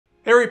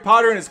Harry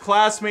Potter and his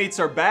classmates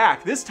are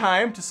back, this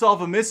time to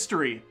solve a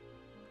mystery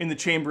in the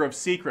Chamber of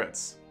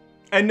Secrets.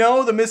 And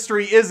no, the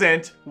mystery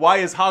isn't, why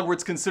is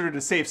Hogwarts considered a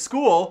safe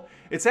school?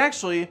 It's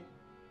actually,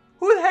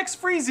 who the heck's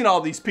freezing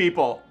all these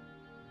people?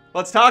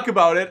 Let's talk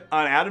about it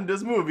on Adam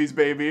Does Movies,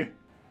 baby.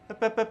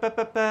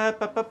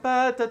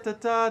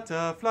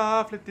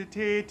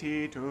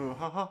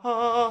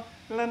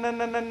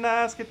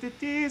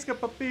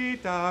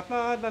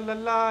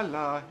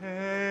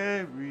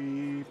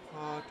 Harry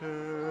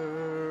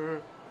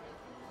Potter.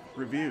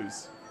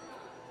 Reviews.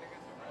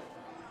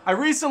 I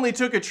recently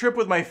took a trip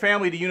with my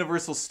family to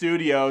Universal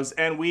Studios,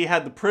 and we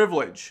had the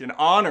privilege and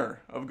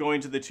honor of going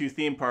to the 2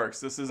 theme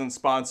parks. This isn't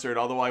sponsored,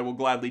 although I will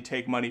gladly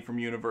take money from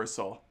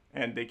Universal,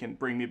 and they can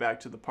bring me back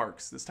to the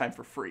parks, this time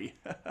for free,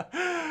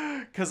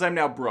 because I'm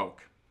now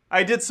broke.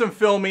 I did some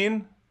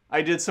filming,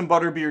 I did some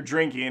butterbeer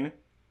drinking,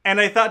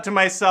 and I thought to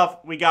myself,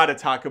 we gotta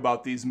talk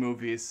about these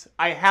movies.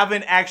 I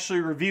haven't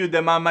actually reviewed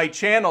them on my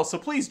channel, so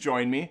please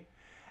join me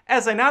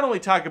as I not only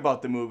talk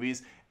about the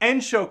movies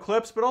and show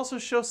clips, but also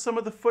show some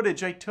of the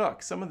footage I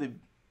took, some of the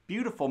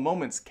beautiful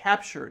moments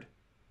captured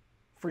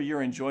for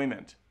your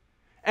enjoyment.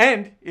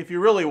 And if you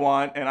really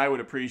want, and I would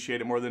appreciate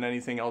it more than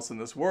anything else in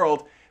this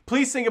world,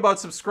 please think about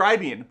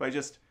subscribing by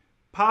just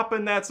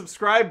popping that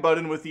subscribe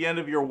button with the end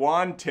of your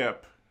wand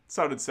tip. It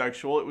sounded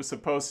sexual, it was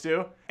supposed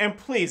to. And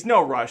please,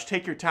 no rush,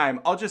 take your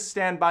time. I'll just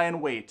stand by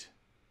and wait.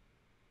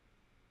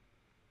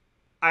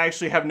 I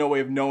actually have no way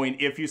of knowing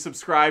if you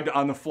subscribed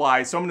on the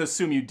fly, so I'm gonna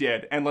assume you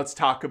did. And let's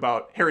talk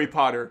about Harry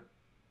Potter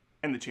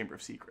and the Chamber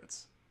of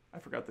Secrets. I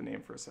forgot the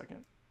name for a second.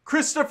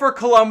 Christopher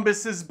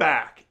Columbus is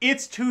back.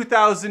 It's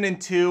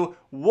 2002,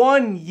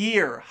 1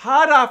 year,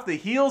 hot off the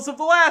heels of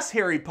the last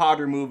Harry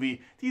Potter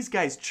movie. These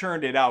guys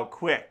churned it out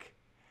quick.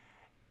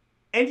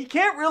 And you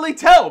can't really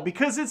tell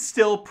because it's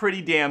still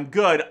pretty damn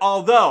good,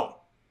 although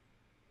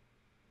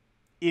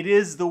it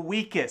is the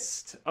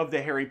weakest of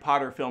the Harry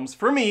Potter films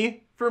for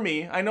me.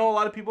 I know a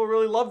lot of people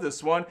really love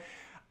this one.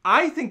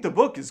 I think the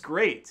book is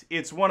great.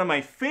 It's one of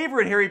my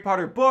favorite Harry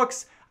Potter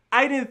books.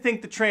 I didn't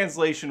think the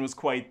translation was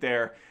quite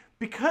there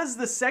because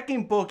the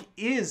second book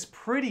is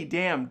pretty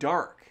damn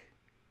dark.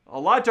 A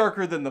lot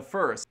darker than the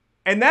first.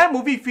 And that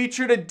movie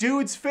featured a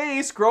dude's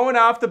face growing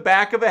off the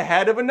back of a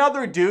head of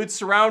another dude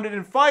surrounded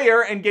in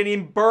fire and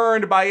getting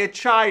burned by a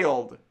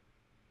child.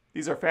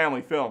 These are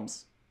family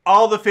films.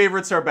 All the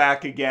favorites are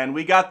back again.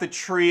 We got the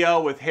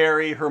trio with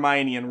Harry,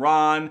 Hermione, and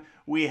Ron.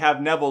 We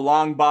have Neville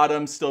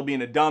Longbottom still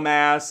being a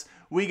dumbass.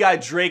 We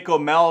got Draco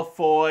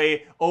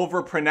Malfoy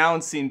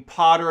overpronouncing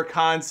Potter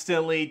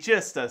constantly.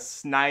 Just a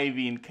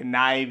sniving,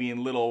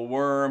 conniving little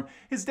worm.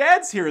 His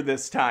dad's here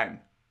this time.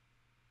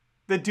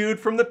 The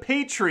dude from The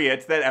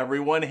Patriot that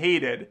everyone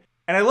hated.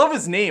 And I love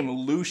his name,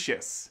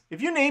 Lucius.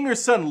 If you name your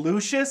son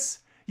Lucius,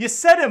 you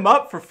set him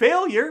up for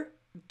failure.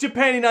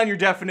 Depending on your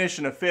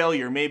definition of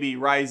failure, maybe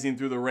rising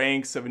through the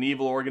ranks of an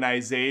evil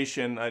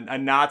organization, a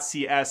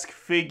Nazi-esque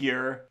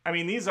figure. I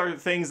mean, these are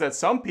things that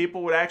some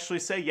people would actually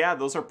say, yeah,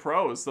 those are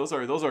pros. Those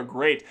are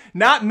great.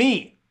 Not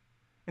me.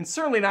 And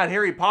certainly not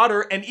Harry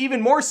Potter, and even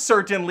more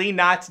certainly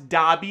not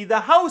Dobby the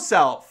house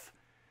elf.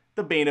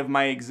 The bane of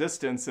my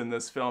existence in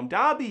this film.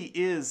 Dobby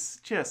is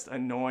just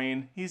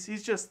annoying. He's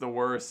just the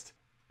worst.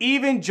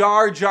 Even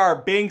Jar Jar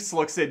Binks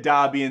looks at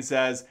Dobby and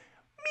says,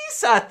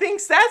 Misa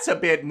thinks that's a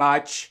bit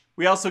much.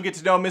 We also get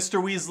to know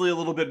Mr. Weasley a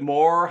little bit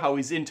more, how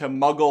he's into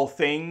muggle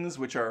things,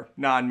 which are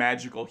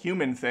non-magical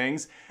human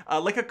things,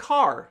 like a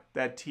car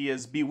that he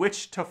is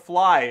bewitched to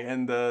fly,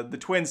 and the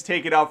twins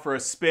take it out for a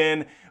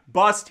spin,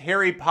 bust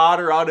Harry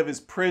Potter out of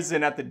his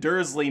prison at the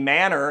Dursley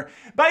Manor.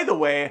 By the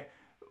way,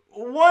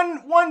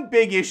 one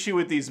big issue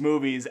with these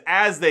movies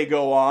as they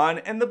go on,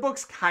 and the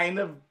books kind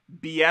of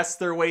BS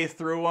their way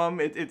through them,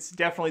 it's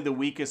definitely the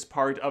weakest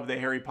part of the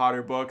Harry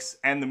Potter books,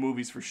 and the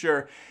movies for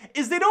sure,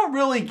 is they don't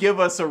really give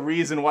us a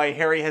reason why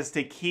Harry has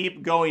to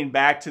keep going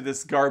back to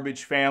this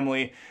garbage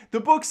family. The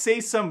books say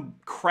some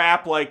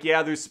crap like,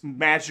 yeah, there's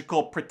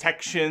magical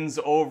protections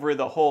over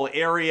the whole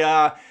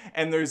area,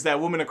 and there's that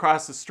woman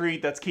across the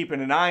street that's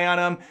keeping an eye on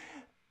him.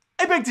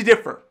 I beg to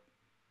differ.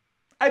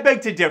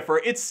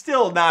 It's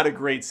still not a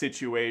great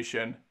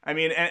situation. I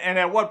mean, and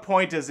at what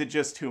point is it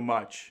just too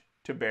much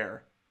to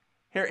bear?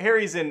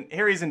 Harry's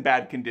in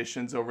bad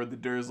conditions over the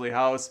Dursley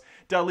house.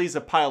 Dudley's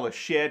a pile of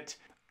shit.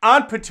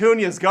 Aunt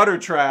Petunia's gutter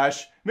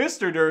trash.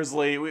 Mr.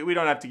 Dursley, we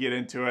don't have to get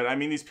into it. I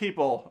mean, these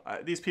people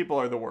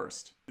are the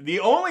worst.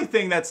 The only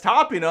thing that's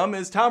topping them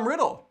is Tom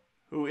Riddle,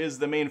 who is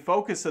the main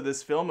focus of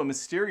this film, a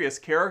mysterious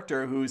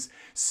character who's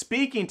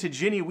speaking to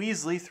Ginny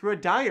Weasley through a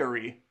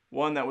diary,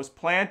 one that was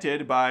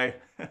planted by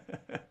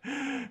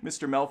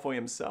Mr. Malfoy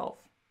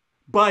himself.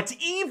 But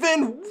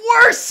even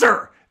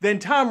worser than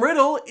Tom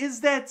Riddle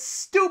is that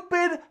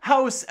stupid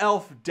house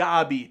elf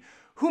Dobby,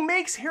 who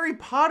makes Harry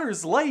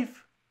Potter's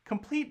life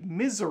complete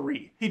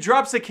misery. He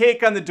drops a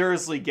cake on the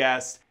Dursley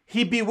guest.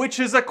 He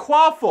bewitches a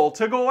quaffle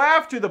to go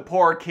after the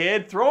poor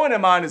kid, throwing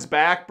him on his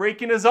back,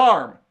 breaking his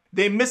arm.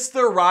 They miss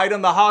their ride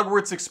on the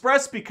Hogwarts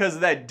Express because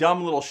of that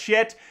dumb little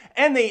shit,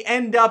 and they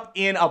end up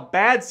in a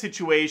bad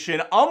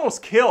situation,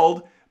 almost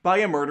killed by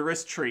a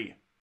murderous tree.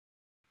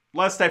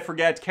 Lest I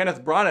forget,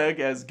 Kenneth Branagh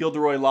as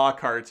Gilderoy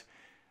Lockhart.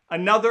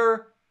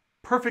 Another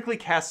perfectly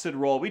casted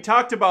role. We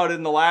talked about it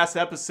in the last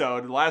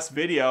episode, the last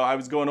video. I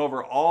was going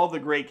over all the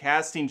great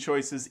casting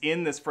choices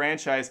in this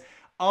franchise.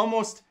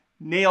 Almost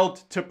nailed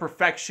to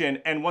perfection,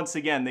 and once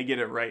again, they get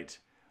it right.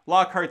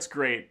 Lockhart's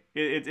great.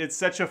 It's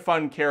such a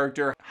fun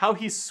character. How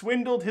he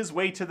swindled his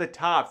way to the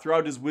top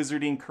throughout his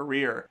wizarding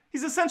career.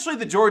 He's essentially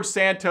the George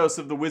Santos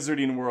of the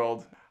wizarding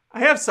world. I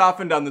have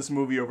softened on this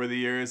movie over the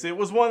years. It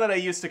was one that I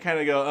used to kind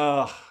of go,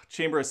 ugh,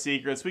 Chamber of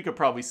Secrets, we could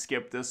probably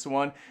skip this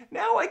one.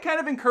 Now I kind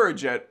of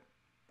encourage it.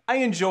 I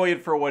enjoy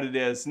it for what it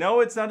is. No,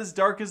 it's not as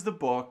dark as the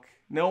book.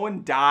 No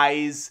one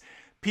dies.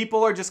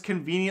 People are just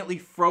conveniently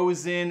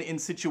frozen in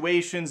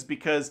situations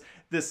because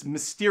this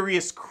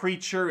mysterious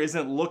creature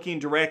isn't looking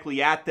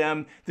directly at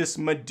them. This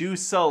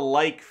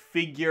Medusa-like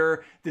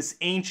figure, this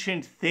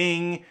ancient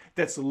thing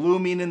that's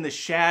looming in the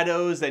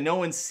shadows that no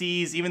one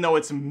sees, even though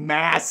it's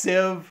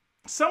massive.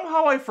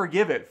 Somehow I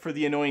forgive it for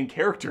the annoying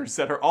characters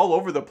that are all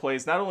over the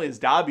place. Not only is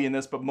Dobby in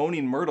this, but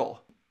Moaning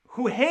Myrtle,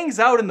 who hangs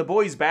out in the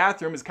boys'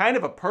 bathroom, is kind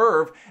of a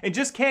perv and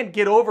just can't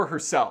get over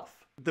herself.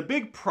 The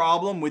big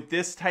problem with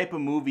this type of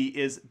movie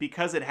is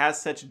because it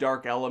has such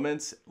dark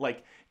elements,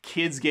 like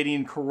kids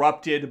getting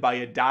corrupted by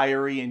a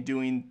diary and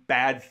doing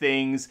bad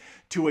things,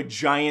 to a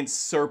giant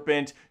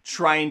serpent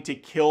trying to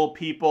kill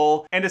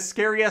people, and a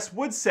scary-ass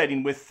wood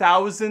setting with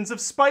thousands of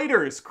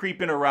spiders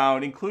creeping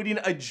around, including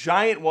a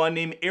giant one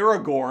named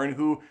Aragorn,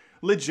 who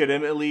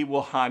legitimately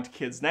will haunt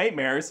kids'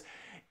 nightmares,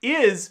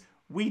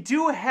 we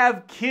do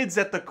have kids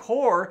at the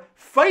core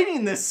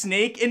fighting this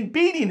snake and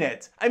beating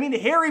it. I mean,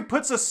 Harry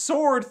puts a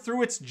sword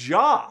through its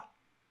jaw.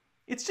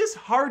 It's just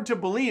hard to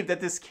believe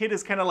that this kid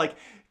is kind of like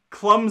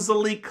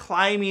clumsily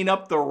climbing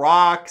up the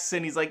rocks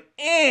and he's like,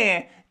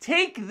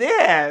 take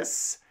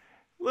this.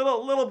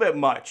 Little bit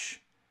much.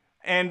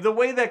 And the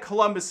way that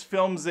Columbus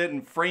films it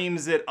and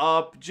frames it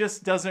up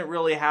just doesn't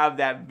really have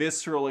that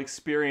visceral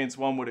experience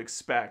one would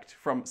expect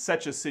from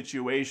such a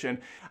situation.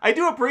 I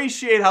do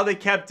appreciate how they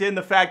kept in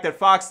the fact that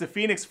Fox the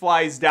Phoenix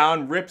flies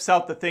down, rips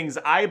out the thing's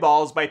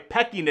eyeballs by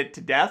pecking it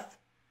to death.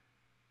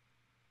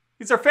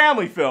 These are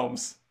family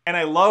films. And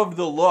I love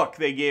the look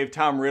they gave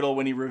Tom Riddle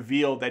when he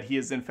revealed that he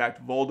is in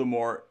fact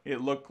Voldemort.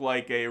 It looked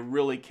like a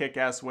really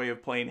kick-ass way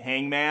of playing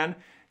Hangman.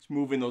 Just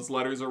moving those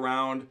letters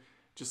around.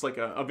 Just like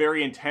a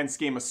very intense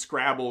game of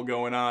Scrabble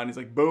going on. He's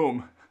like,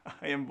 boom,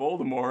 I am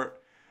Voldemort.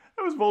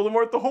 I was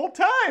Voldemort the whole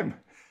time.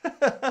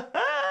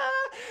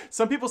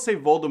 Some people say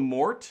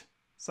Voldemort.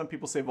 Some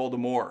people say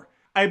Voldemort.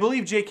 I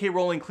believe J.K.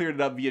 Rowling cleared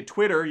it up via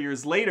Twitter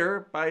years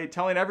later by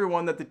telling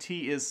everyone that the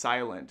T is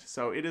silent.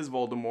 So it is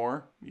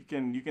Voldemort. You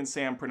can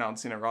say I'm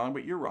pronouncing it wrong,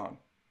 but you're wrong.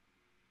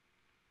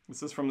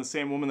 This is from the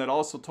same woman that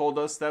also told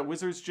us that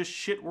wizards just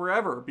shit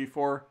wherever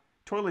before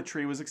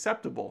toiletry was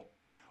acceptable.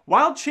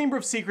 While Chamber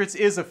of Secrets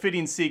is a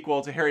fitting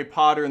sequel to Harry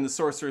Potter and the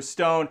Sorcerer's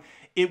Stone,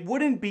 it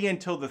wouldn't be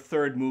until the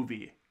third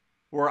movie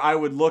where I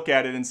would look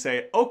at it and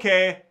say,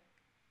 okay,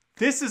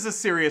 this is a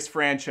serious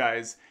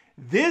franchise.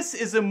 This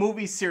is a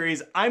movie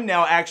series I'm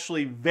now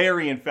actually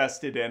very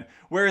invested in.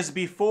 Whereas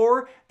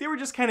before, they were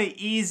just kind of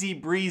easy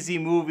breezy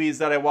movies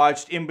that I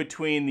watched in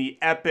between the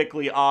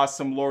epically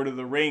awesome Lord of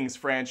the Rings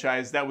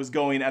franchise that was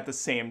going at the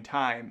same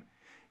time.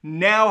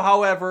 Now,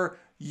 however,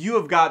 you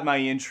have got my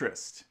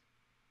interest.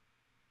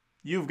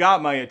 You've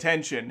got my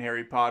attention,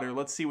 Harry Potter.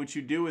 Let's see what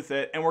you do with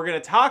it. And we're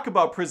going to talk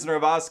about Prisoner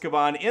of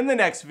Azkaban in the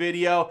next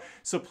video.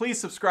 So please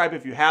subscribe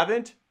if you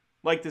haven't.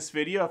 Like this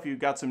video if you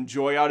got some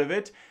joy out of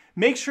it.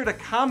 Make sure to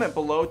comment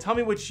below. Tell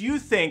me what you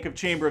think of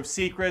Chamber of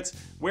Secrets,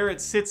 where it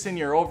sits in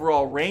your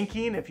overall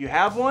ranking, if you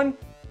have one,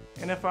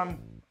 and if I'm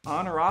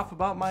on or off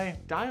about my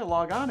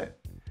dialogue on it.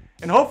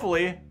 And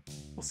hopefully,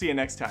 we'll see you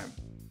next time.